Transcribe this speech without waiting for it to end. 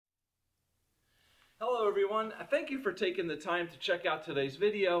Hello everyone, thank you for taking the time to check out today's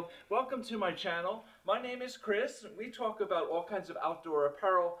video. Welcome to my channel. My name is Chris. We talk about all kinds of outdoor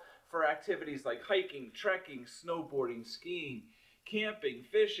apparel for activities like hiking, trekking, snowboarding, skiing, camping,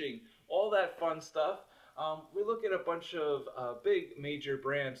 fishing, all that fun stuff. We look at a bunch of big major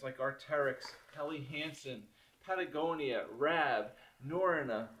brands like Arc'teryx, Helly Hansen, Patagonia, Rab,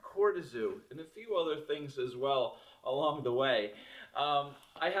 Norrøna, Cortezoo, and a few other things as well along the way.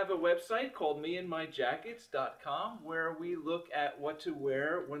 I have a website called meandmyjackets.com where we look at what to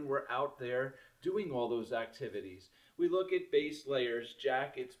wear when we're out there doing all those activities. We look at base layers,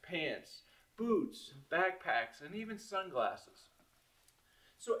 jackets, pants, boots, backpacks, and even sunglasses.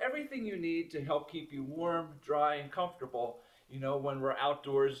 So everything you need to help keep you warm, dry, and comfortable, you know, when we're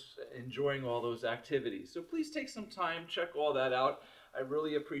outdoors enjoying all those activities. So please take some time, check all that out. I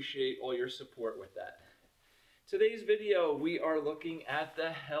really appreciate all your support with that. Today's video, we are looking at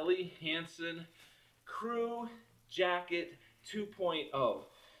the Helly Hansen Crew Jacket 2.0.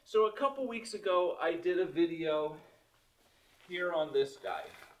 So a couple weeks ago, I did a video here on this guy.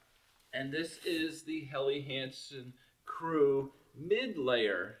 And this is the Helly Hansen Crew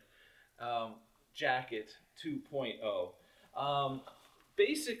Mid-Layer Jacket 2.0.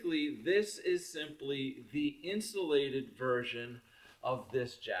 Basically, this is simply the insulated version of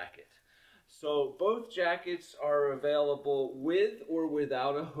this jacket. So both jackets are available with or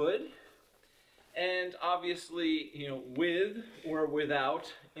without a hood, and obviously, you know, with or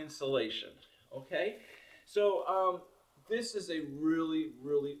without insulation. Okay, so this is a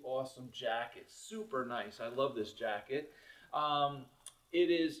really awesome jacket. Super nice. I love this jacket. It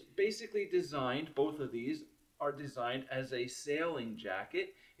is basically designed, both of these are designed as a sailing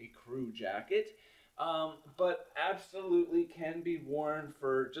jacket, a crew jacket, but absolutely can be worn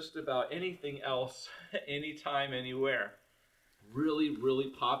for just about anything else, anytime, anywhere. Really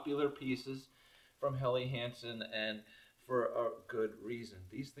popular pieces from Helly Hansen, and for a good reason.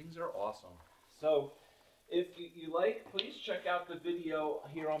 These things are awesome. So if you like, please check out the video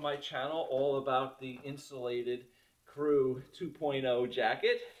here on my channel all about the insulated Crew 2.0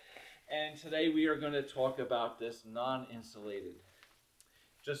 jacket. And today we are going to talk about this non-insulated,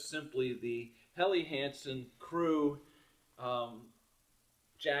 just simply the Helly Hansen Crew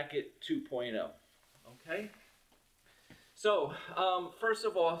Jacket 2.0. Okay? So, first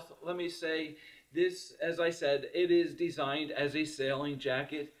of all, let me say this, as I said, it is designed as a sailing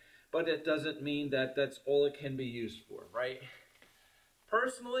jacket, but it doesn't mean that that's all it can be used for, right?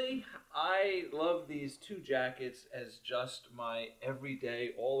 Personally, I love these two jackets as just my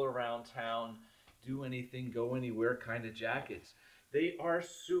everyday, all around town, do anything, go anywhere kind of jackets. They are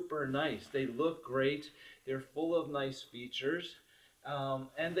super nice. They look great. They're full of nice features.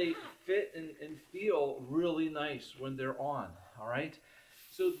 And they fit and feel really nice when they're on, all right?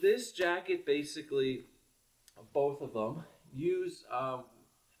 So this jacket, basically, both of them, use a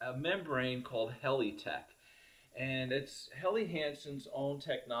membrane called Helly Tech. And it's Helly Hansen's own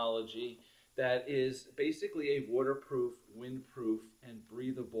technology that is basically a waterproof, windproof, and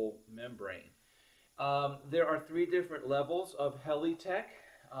breathable membrane. There are 3 different levels of Helly Tech.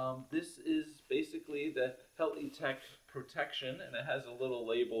 This is basically the Helly Tech Protection, and it has a little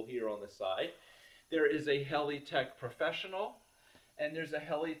label here on the side. There is a Helly Tech Professional, and there's a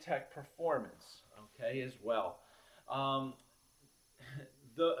Helly Tech Performance, okay, as well.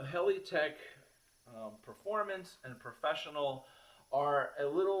 The Helly Tech Performance and Professional are a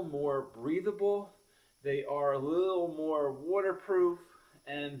little more breathable. They are a little more waterproof,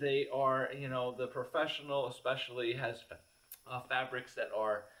 and they are, you know, the Professional especially has fabrics that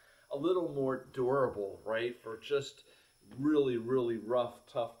are a little more durable, right, for just really rough,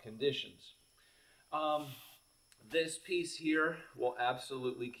 tough conditions. This piece here will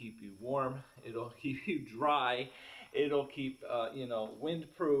absolutely keep you warm. It'll keep you dry. It'll keep, you know,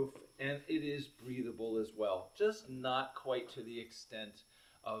 windproof, and it is breathable as well. Just not quite to the extent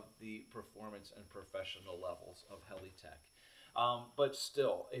of the Performance and Professional levels of Helly Tech. But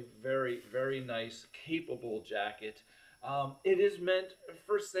still, a very nice, capable jacket. It is meant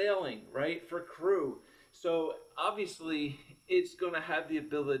for sailing, right, for crew. So obviously, it's going to have the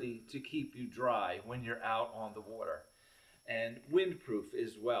ability to keep you dry when you're out on the water. And windproof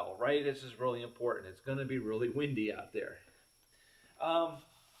as well, right? This is really important. It's going to be really windy out there.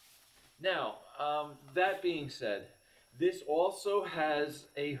 That being said, this also has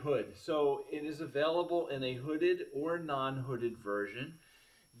a hood. So it is available in a hooded or non-hooded version.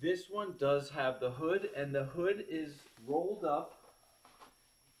 This one does have the hood, and the hood is rolled up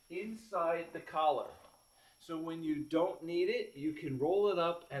inside the collar. So when you don't need it, you can roll it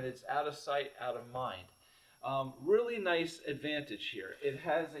up and it's out of sight, out of mind. Really nice advantage here. It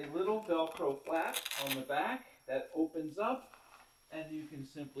has a little Velcro flap on the back that opens up, and you can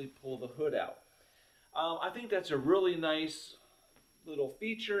simply pull the hood out. I think that's a really nice little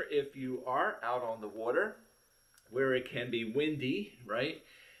feature if you are out on the water where it can be windy, right?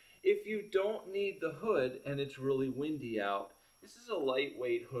 If you don't need the hood and it's really windy out, this is a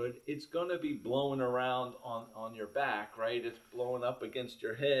lightweight hood. It's going to be blowing around on your back, right? It's blowing up against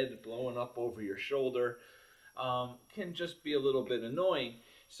your head, blowing up over your shoulder. Can just be a little bit annoying.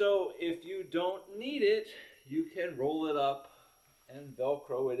 So if you don't need it, you can roll it up and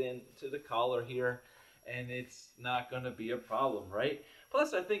Velcro it into the collar here, and it's not going to be a problem, right?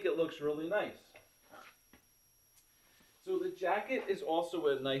 Plus, I think it looks really nice. So the jacket is also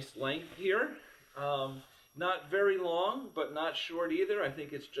a nice length here. Not very long, but not short either. I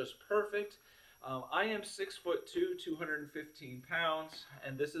think it's just perfect. I am 6'2", 215 pounds,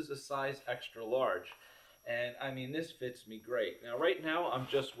 and this is a size extra large. And I mean, this fits me great. Now, right now, I'm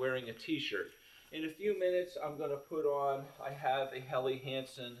just wearing a t-shirt. In a few minutes, I'm going to put on, I have a Helly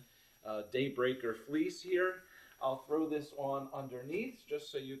Hansen Daybreaker fleece here. I'll throw this on underneath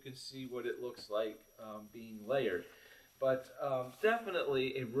just so you can see what it looks like being layered. But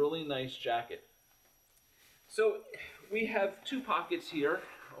definitely a really nice jacket. So we have two pockets here,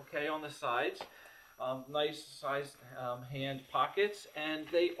 okay, on the sides. Nice sized hand pockets, and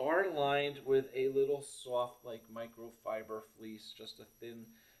they are lined with a little soft, like microfiber fleece, just a thin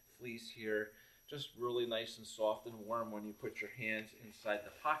fleece here, just really nice and soft and warm when you put your hands inside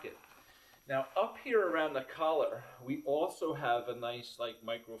the pocket. Now up here around the collar, we also have a nice like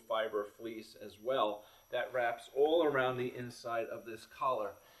microfiber fleece as well that wraps all around the inside of this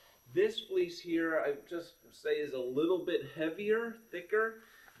collar. This fleece here, I just say, is a little bit heavier, thicker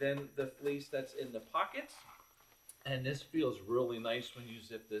than the fleece that's in the pockets, and this feels really nice when you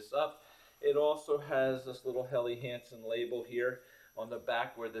zip this up. It also has this little Helly Hansen label here on the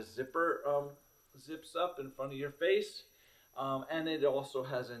back where the zipper zips up in front of your face, and it also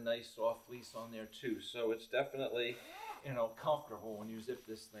has a nice soft fleece on there too, so it's definitely, you know, comfortable when you zip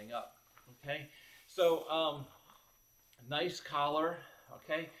this thing up. Okay, so nice collar,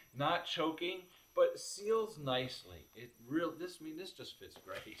 okay, not choking, but seals nicely. This just fits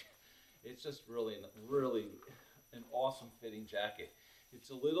great. It's just really an awesome fitting jacket. It's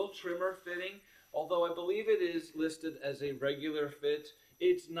a little trimmer fitting, although I believe it is listed as a regular fit.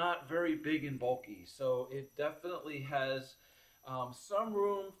 It's not very big and bulky, so it definitely has some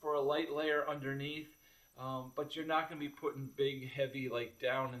room for a light layer underneath, but you're not going to be putting big, heavy, like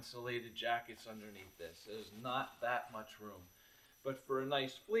down insulated jackets underneath this. There's not that much room. But for a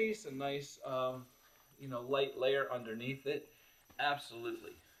nice fleece, a nice, you know, light layer underneath it,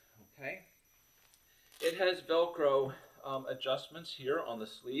 absolutely. Okay. It has Velcro adjustments here on the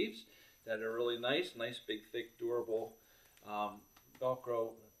sleeves that are really nice, big, thick, durable Velcro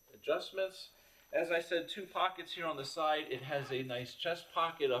adjustments. As I said, two pockets here on the side. It has a nice chest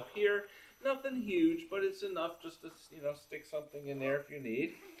pocket up here. Nothing huge, but it's enough just to, you know, stick something in there if you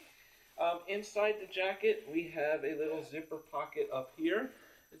need. Inside the jacket, we have a little zipper pocket up here.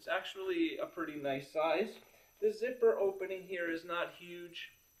 It's actually a pretty nice size. The zipper opening here is not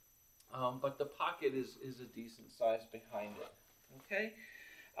huge, but the pocket is a decent size behind it. Okay.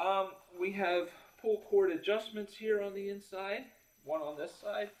 We have pull cord adjustments here on the inside. One on this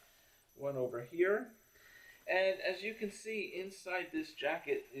side, one over here. And as you can see, inside this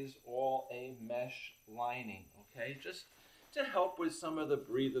jacket is all a mesh lining, okay? Just to help with some of the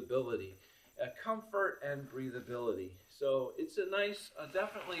breathability, comfort and breathability. So it's a nice,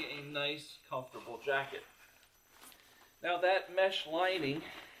 definitely a nice, comfortable jacket. Now that mesh lining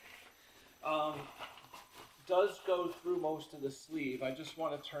does go through most of the sleeve. I just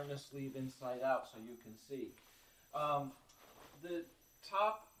want to turn the sleeve inside out so you can see. The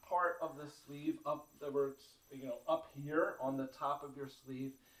top part of the sleeve, up here on the top of your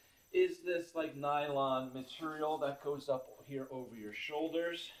sleeve, is this like nylon material that goes up here over your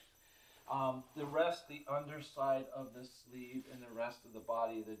shoulders. The rest, the underside of the sleeve and the rest of the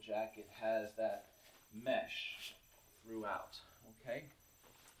body of the jacket has that mesh throughout, okay?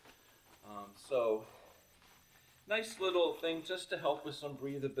 So, nice little thing just to help with some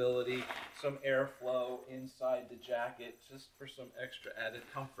breathability, some airflow inside the jacket, just for some extra added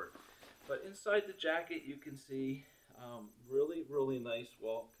comfort. But inside the jacket, you can see really, really nice,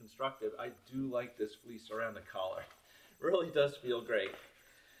 well constructed. I do like this fleece around the collar. Really does feel great.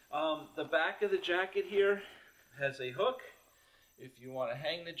 The back of the jacket here has a hook. If you want to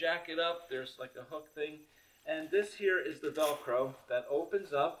hang the jacket up, there's like a hook thing. And this here is the Velcro that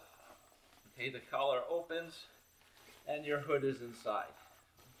opens up. Okay, the collar opens and your hood is inside.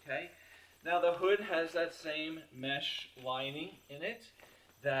 Okay, Now the hood has that same mesh lining in it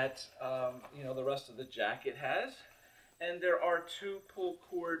that you know, the rest of the jacket has. And there are two pull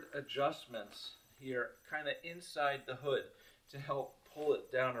cord adjustments here kind of inside the hood to help pull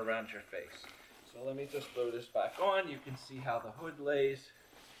it down around your face. So let me just throw this back on. You can see how the hood lays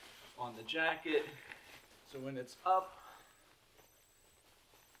on the jacket. So when it's up,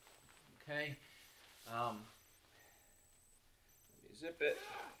 okay, let me zip it.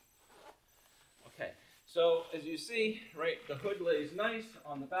 Okay, so as you see, right, the hood lays nice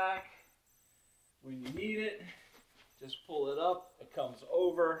on the back. When you need it, just pull it up, it comes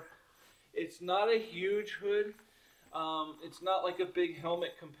over. It's not a huge hood. It's not like a big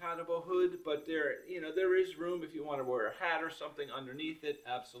helmet compatible hood, but there, you know, there is room if you want to wear a hat or something underneath it,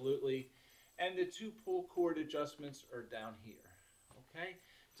 absolutely. And the two pull cord adjustments are down here, okay,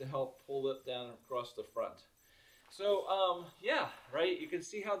 to help pull it down across the front. So, yeah, right, you can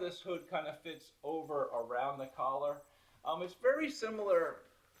see how this hood kind of fits over around the collar. It's very similar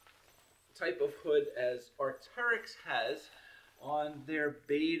type of hood as Arc'teryx has on their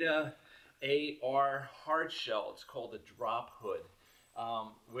Beta AR hard shell. It's called a drop hood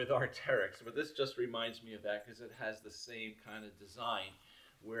with Arc'teryx, but this just reminds me of that because it has the same kind of design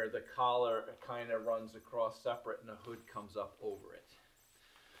where the collar kind of runs across separate and the hood comes up over it.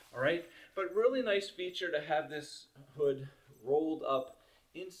 All right, but really nice feature to have this hood rolled up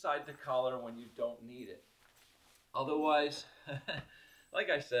inside the collar when you don't need it. Otherwise, like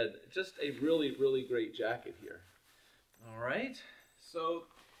I said, just a really, really great jacket here. All right, so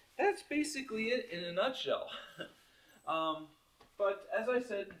that's basically it in a nutshell. But as I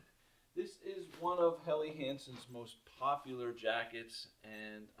said, this is one of Helly Hansen's most popular jackets,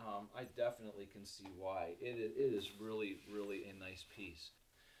 and I definitely can see why. It is really, really a nice piece.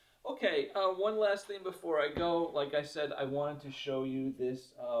 Okay, one last thing before I go. Like I said, I wanted to show you this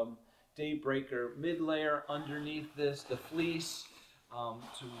Daybreaker mid-layer underneath this, the fleece,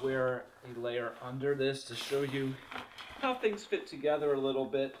 to wear a layer under this to show you how things fit together a little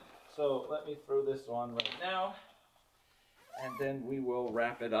bit. So let me throw this on right now, and then we will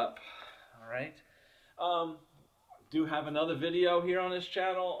wrap it up. All right. Do have another video here on this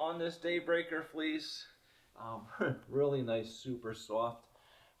channel on this Daybreaker fleece. Really nice, super soft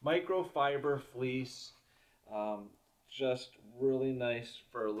microfiber fleece. Just really nice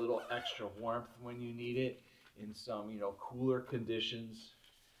for a little extra warmth when you need it in some, you know, cooler conditions.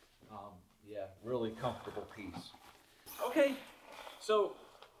 Yeah, really comfortable piece. Okay, so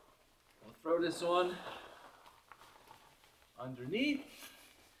I'll throw this on underneath,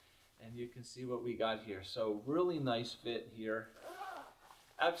 and you can see what we got here. So really nice fit here.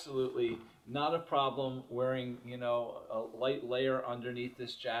 Absolutely not a problem wearing, you know, a light layer underneath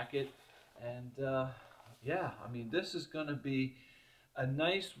this jacket. And yeah, I mean, this is going to be a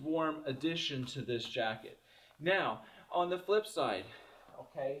nice warm addition to this jacket. Now, on the flip side,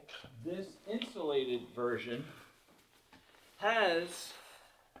 okay, this insulated version has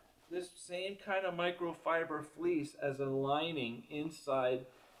this same kind of microfiber fleece as a lining inside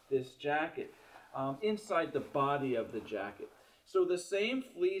this jacket, inside the body of the jacket. So the same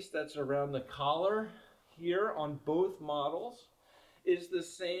fleece that's around the collar here on both models is the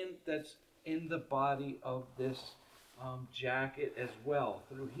same that's in the body of this jacket as well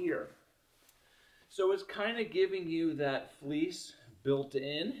through here. So it's kind of giving you that fleece built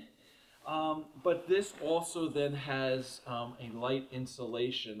in, but this also then has a light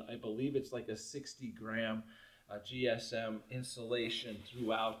insulation. I believe it's like a 60-gram GSM insulation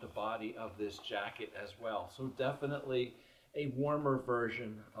throughout the body of this jacket as well. So definitely a warmer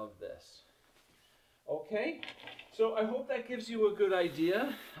version of this. Okay, so I hope that gives you a good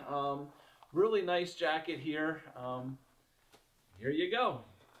idea. Really nice jacket here. Here you go.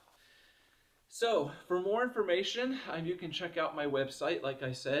 So for more information, you can check out my website. Like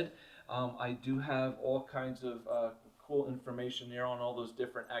I said, I do have all kinds of cool information there on all those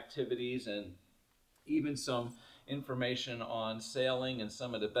different activities, and even some information on sailing and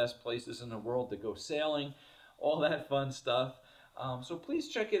some of the best places in the world to go sailing, all that fun stuff. So please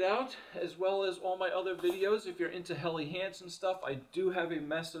check it out, as well as all my other videos. If you're into Helly Hansen stuff, I do have a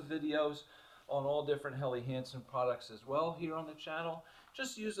mess of videos on all different Helly Hansen products as well here on the channel.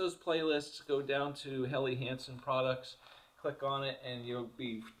 Just use those playlists, go down to Helly Hansen products, click on it, and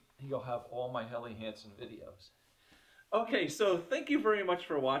you'll have all my Helly Hansen videos. Okay, so thank you very much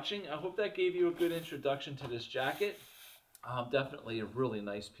for watching. I hope that gave you a good introduction to this jacket. Definitely a really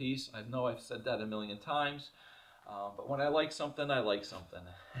nice piece. I know I've said that a million times. But when I like something, I like something.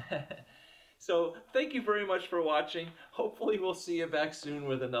 So thank you very much for watching. Hopefully we'll see you back soon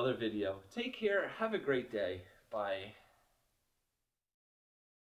with another video. Take care. Have a great day. Bye.